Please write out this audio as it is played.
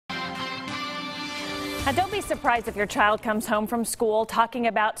Now, don't be surprised if your child comes home from school talking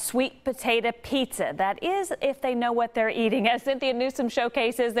about sweet potato pizza. That is, if they know what they're eating. As Cynthia Newsome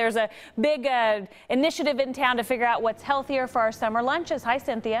showcases, there's a big initiative in town to figure out what's healthier for our summer lunches. Hi,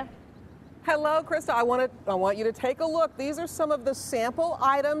 Cynthia. Hello, Krista. I want you to take a look. These are some of the sample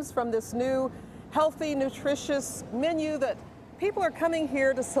items from this new healthy, nutritious menu that people are coming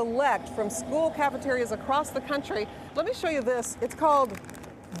here to select from school cafeterias across the country. Let me show you this. It's called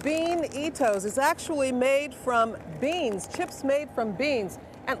Beanitos. It's actually made from beans, chips made from beans.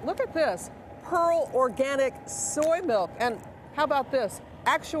 And look at this, Pearl organic soy milk. And how about this,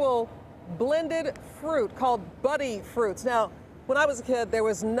 actual blended fruit called Buddy Fruits. Now, when I was a kid, there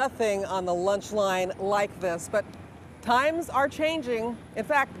was nothing on the lunch line like this, but times are changing. In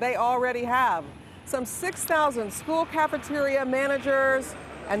fact, they already have. Some 6,000 school cafeteria managers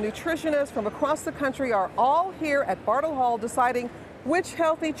and nutritionists from across the country are all here at Bartle Hall deciding which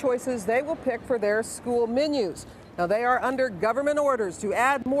healthy choices they will pick for their school menus. Now, they are under government orders to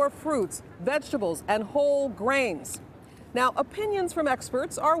add more fruits, vegetables, and whole grains. Now, opinions from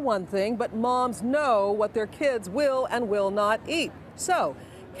experts are one thing, but moms know what their kids will and will not eat. So,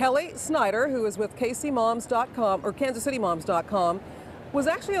 Kelly Snyder, who is with KCMoms.com or KansasCityMoms.com, was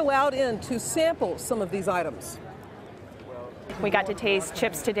actually allowed in to sample some of these items. We got to taste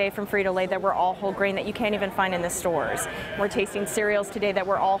chips today from Frito-Lay that were all whole grain that you can't even find in the stores. We're tasting cereals today that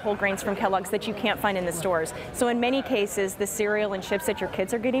were all whole grains from Kellogg's that you can't find in the stores. So in many cases, the cereal and chips that your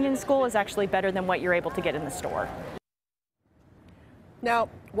kids are getting in school is actually better than what you're able to get in the store. Now,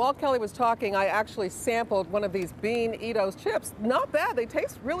 while Kelly was talking, I actually sampled one of these Beanitos chips. Not bad, they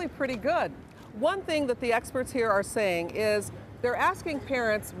taste really pretty good. One thing that the experts here are saying is they're asking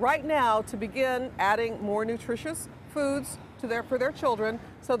parents right now to begin adding more nutritious foods for their children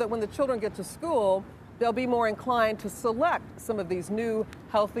so that when the children get to school, they'll be more inclined to select some of these new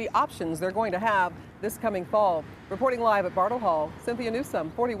healthy options they're going to have this coming fall. Reporting live at Bartle Hall, Cynthia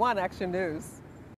Newsome, 41 Action News.